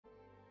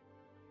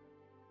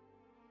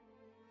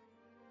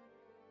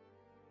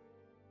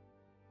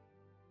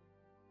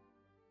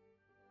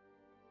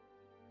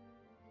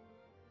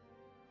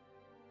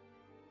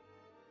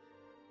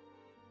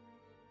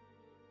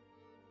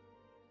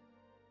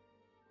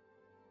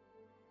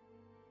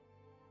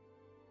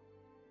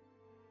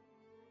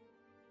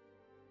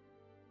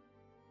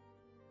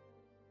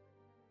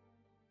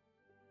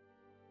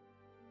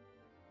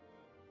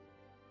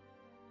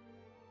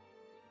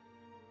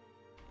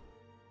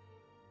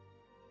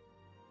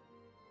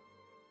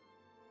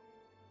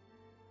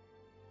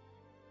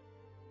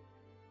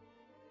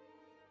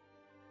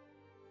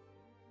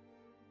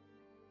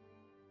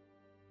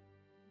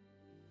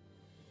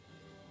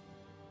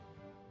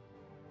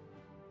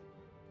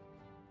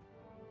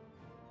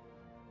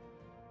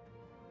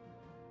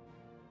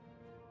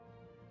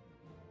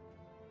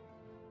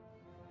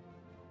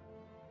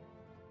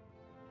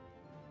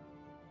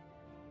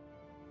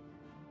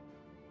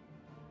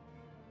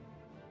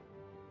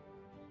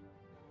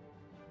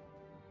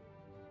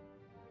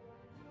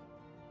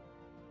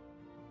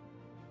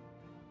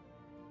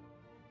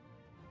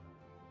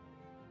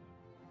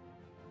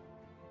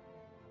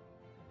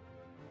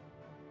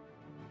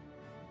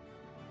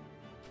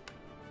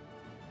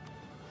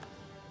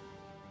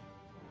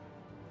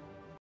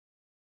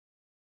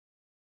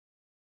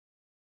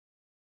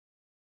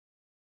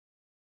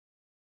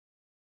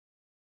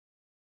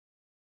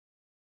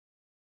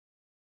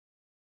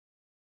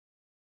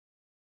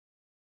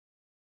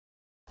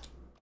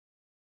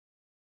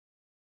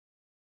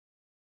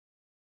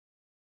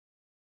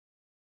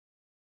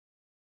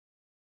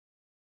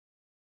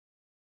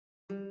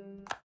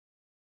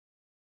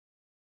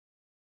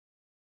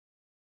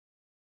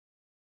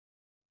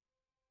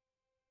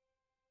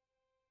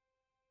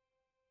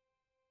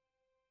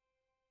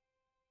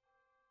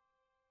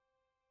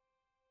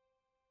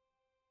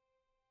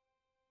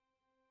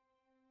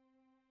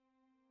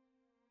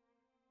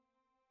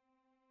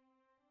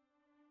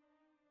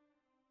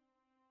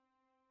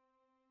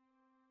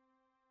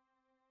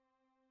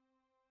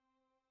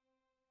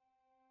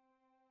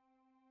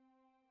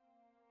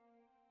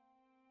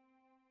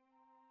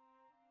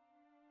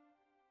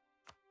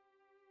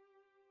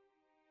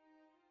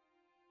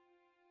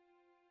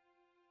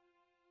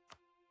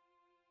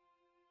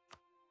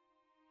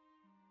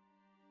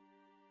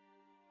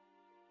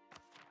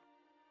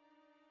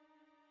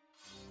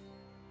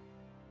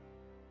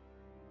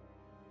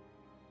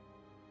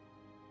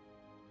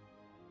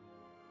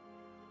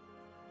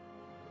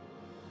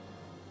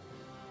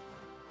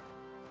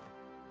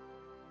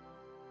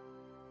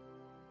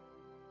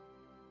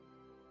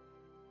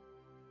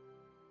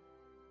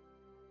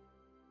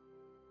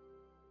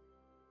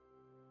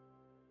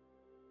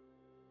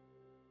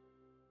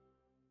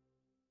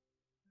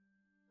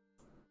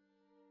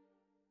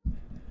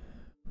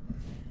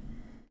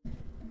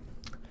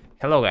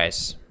Hello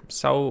guys,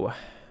 so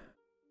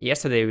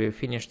yesterday we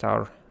finished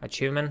our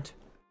achievement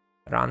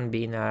run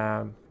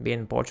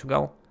being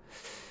Portugal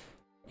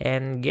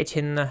and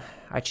getting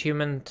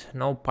achievement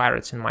no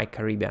pirates in my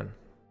Caribbean.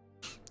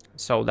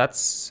 So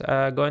that's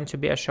going to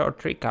be a short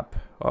recap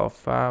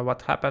of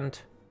what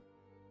happened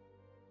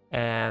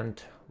and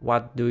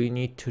what do you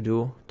need to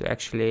do to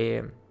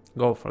actually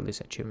go for this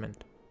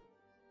achievement.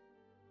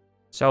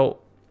 So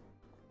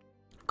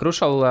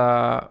crucial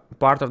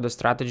part of the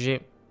strategy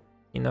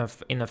in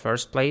the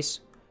first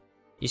place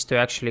is to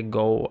actually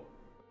go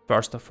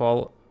first of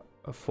all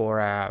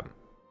for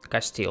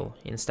Castile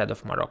instead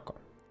of Morocco,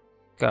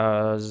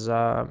 because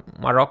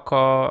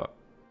Morocco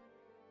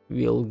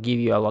will give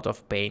you a lot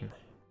of pain.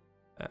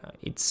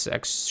 It's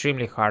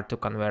extremely hard to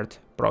convert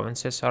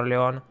provinces early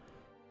on,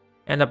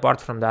 and apart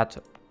from that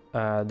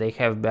they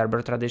have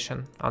Berber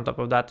tradition on top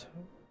of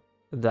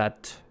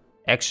that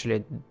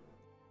actually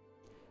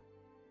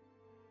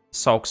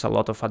soaks a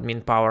lot of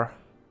admin power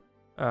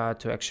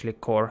to actually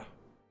core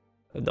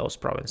those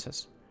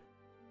provinces.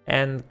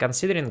 And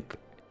considering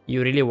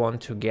you really want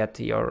to get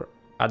your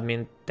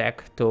admin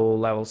tech to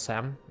level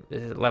 7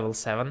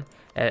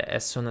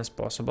 as soon as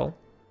possible,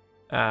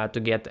 to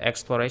get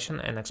exploration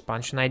and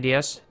expansion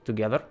ideas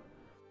together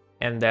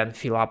and then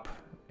fill up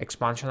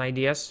expansion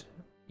ideas,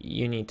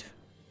 you need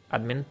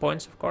admin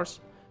points, of course,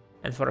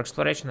 and for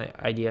exploration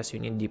ideas you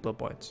need depot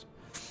points.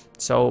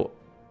 So,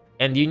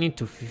 and you need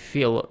to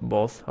fill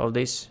both of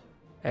these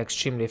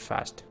extremely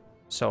fast.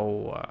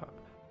 So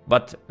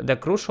but the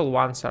crucial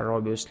ones are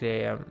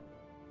obviously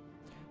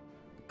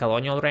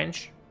colonial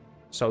range,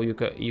 so you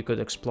could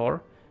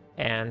explore,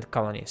 and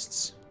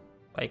colonists.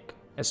 Like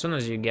as soon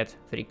as you get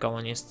 3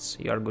 colonists,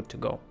 you are good to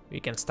go.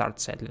 You can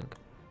start settling.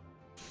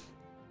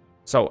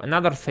 So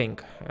another thing,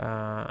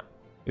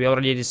 we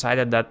already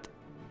decided that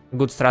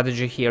good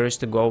strategy here is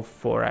to go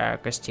for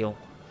Castile,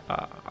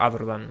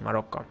 other than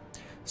Morocco.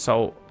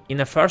 So in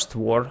the first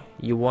war,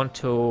 you want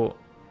to.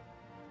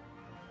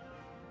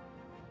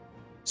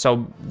 So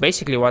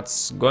basically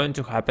what's going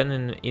to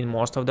happen in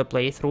most of the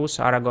playthroughs,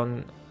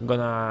 Aragon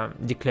gonna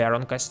declare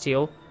on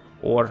Castile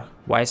or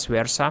vice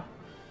versa.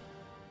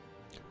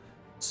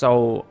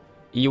 So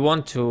you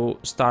want to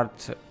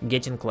start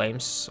getting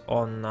claims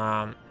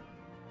on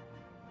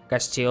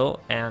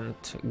Castile and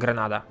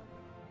Granada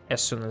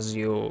as soon as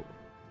you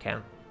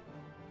can.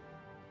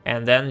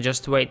 And then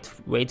just wait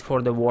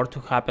for the war to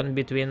happen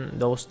between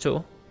those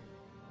two.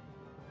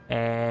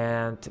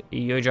 And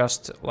you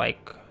just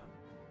like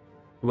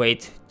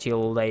wait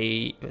till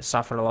they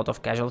suffer a lot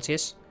of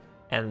casualties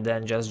and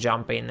then just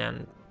jump in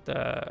and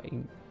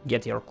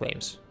get your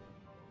claims.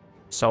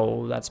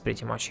 So that's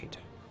pretty much it.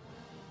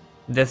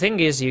 The thing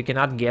is, you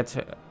cannot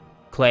get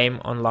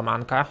claim on La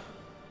Manca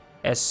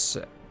as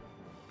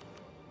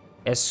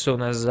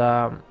soon as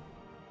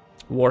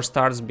war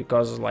starts,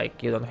 because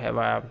like you don't have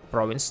a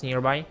province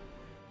nearby,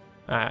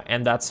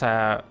 and that's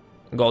a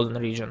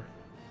golden region.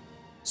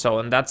 So,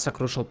 and that's a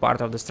crucial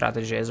part of the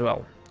strategy as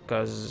well,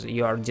 because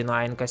you are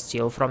denying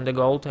Castile from the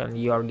gold and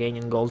you are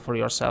gaining gold for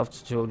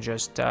yourself to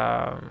just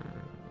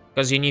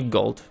because you need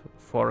gold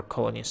for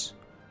colonies.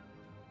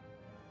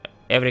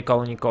 Every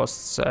colony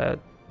costs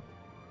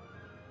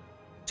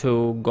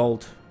 2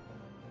 gold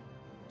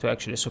to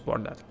actually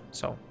support that.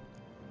 So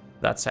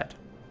that's it.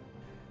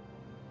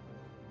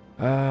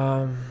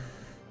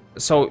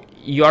 So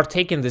you are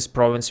taking this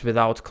province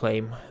without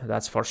claim,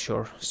 that's for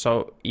sure.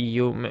 So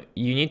you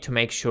need to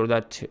make sure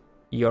that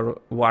your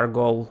war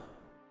goal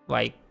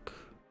like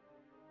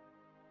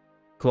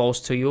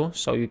close to you,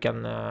 so you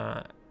can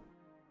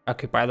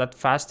occupy that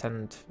fast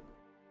and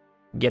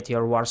get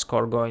your war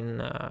score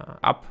going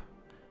up.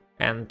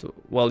 And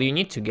well, you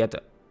need to get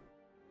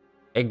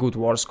a good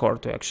war score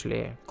to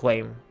actually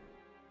claim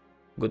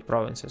good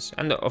provinces,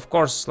 and of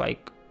course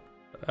like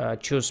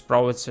choose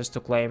provinces to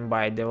claim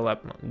by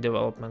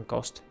development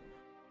cost.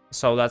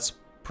 So that's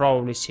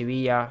probably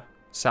Sevilla,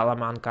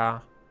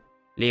 Salamanca,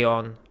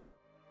 Leon,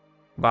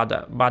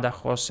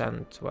 Badajoz,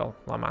 and well,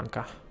 La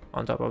Manca.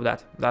 On top of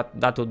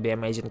that would be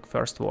amazing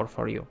first war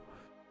for you.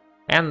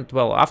 And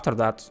well, after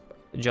that,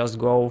 just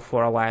go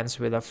for alliance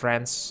with the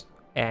friends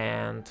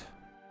and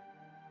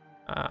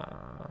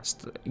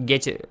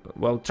get it.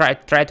 Well, try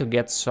to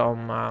get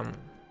some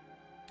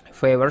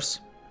favors.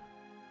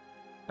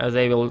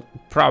 They will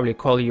probably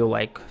call you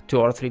like 2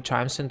 or 3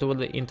 times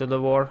into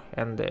the war,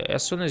 and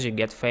as soon as you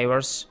get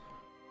favors,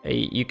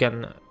 you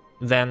can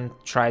then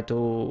try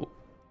to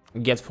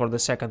get for the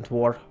second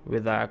war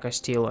with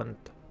Castile. And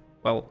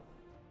well,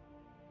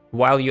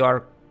 while you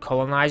are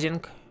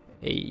colonizing,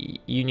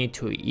 you need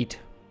to eat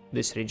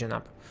this region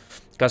up,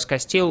 because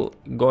Castile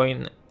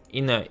going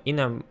in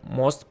a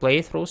most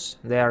playthroughs,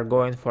 they are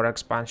going for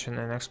expansion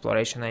and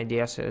exploration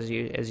ideas, as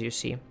you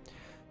see.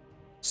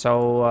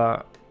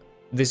 So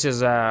this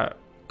is a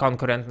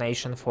concurrent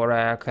nation for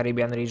a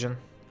Caribbean region,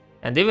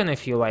 and even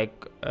if you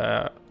like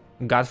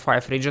got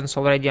 5 regions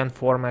already and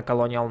form a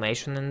colonial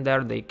nation in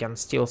there, they can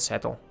still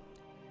settle.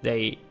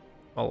 They,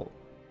 well,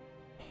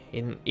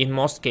 in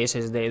most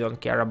cases they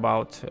don't care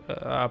about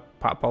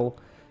papal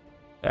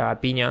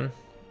opinion.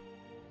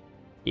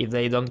 If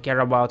they don't care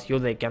about you,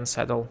 they can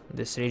settle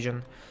this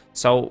region.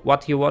 So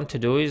what you want to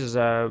do is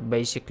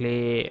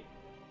basically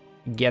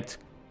get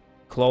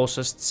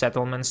closest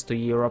settlements to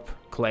Europe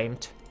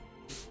claimed.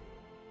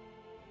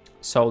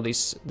 So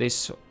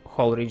this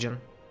whole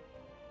region.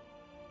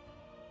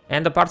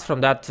 And apart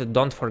from that,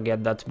 don't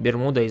forget that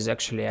Bermuda is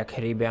actually a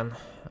Caribbean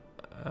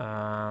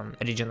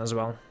region as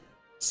well.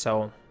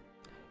 So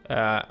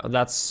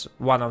that's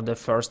one of the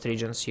first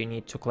regions you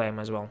need to claim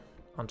as well,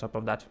 on top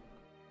of that.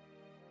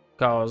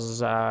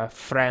 Because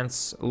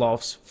France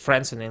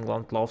and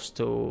England loves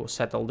to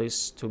settle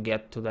this to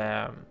get to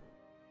the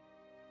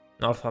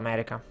North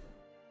America.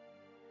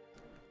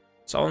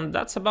 So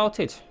that's about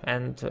it.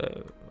 And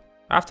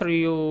after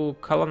you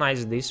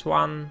colonize this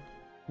one,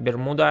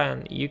 Bermuda,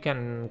 and you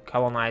can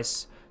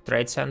colonize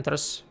trade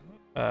centers,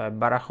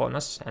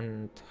 Barajonas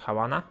and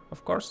Havana,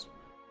 of course,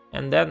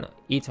 and then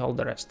eat all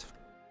the rest.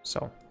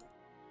 So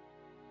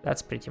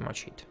that's pretty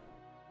much it.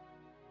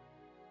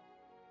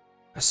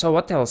 So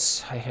what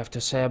else I have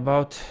to say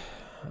about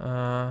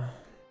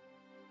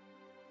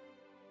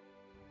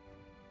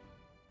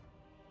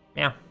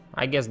yeah,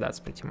 I guess that's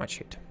pretty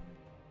much it.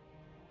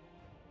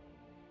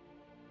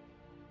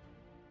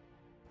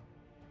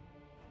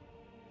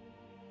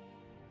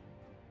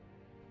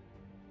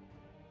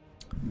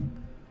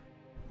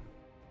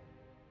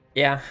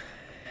 Yeah,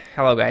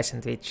 hello guys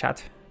in Twitch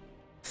chat.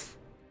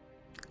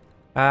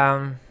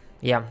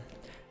 Yeah,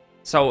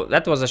 so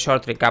that was a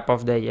short recap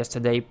of the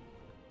yesterday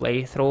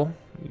playthrough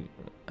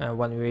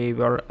when we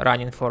were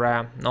running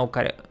for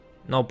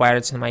no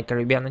pirates in my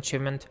Caribbean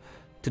achievement.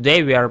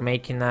 Today we are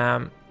making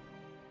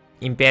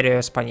Imperio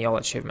Español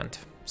achievement.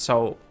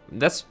 So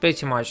that's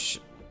pretty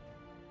much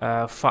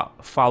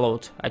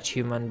followed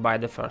achievement by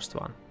the first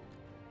one.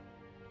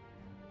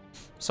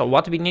 So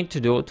what we need to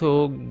do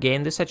to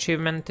gain this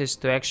achievement is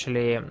to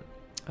actually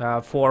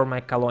form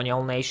a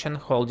colonial nation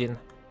holding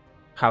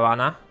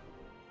Havana,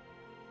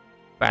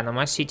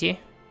 Panama City,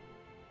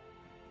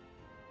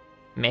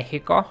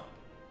 Mexico,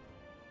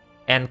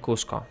 and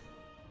Cusco.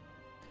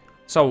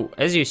 So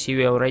as you see,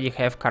 we already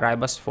have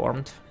Caribas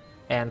formed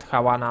and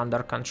Havana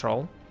under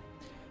control.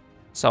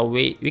 So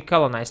we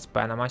colonized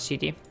Panama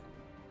City.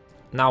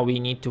 Now we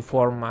need to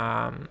form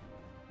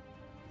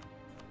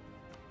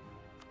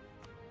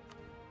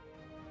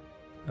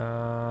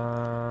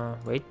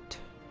wait.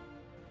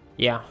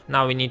 Yeah,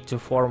 now we need to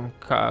form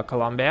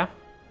Colombia,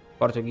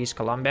 Portuguese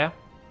Colombia,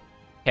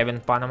 having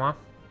Panama,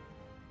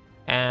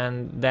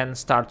 and then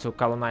start to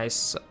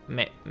colonize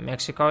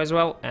Mexico as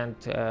well, and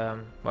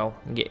well,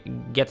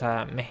 get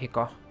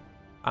Mexico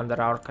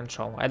under our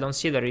control. I don't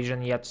see the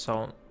region yet,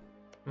 so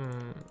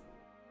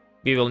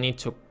we will need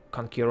to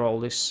conquer all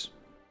this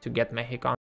to get Mexico.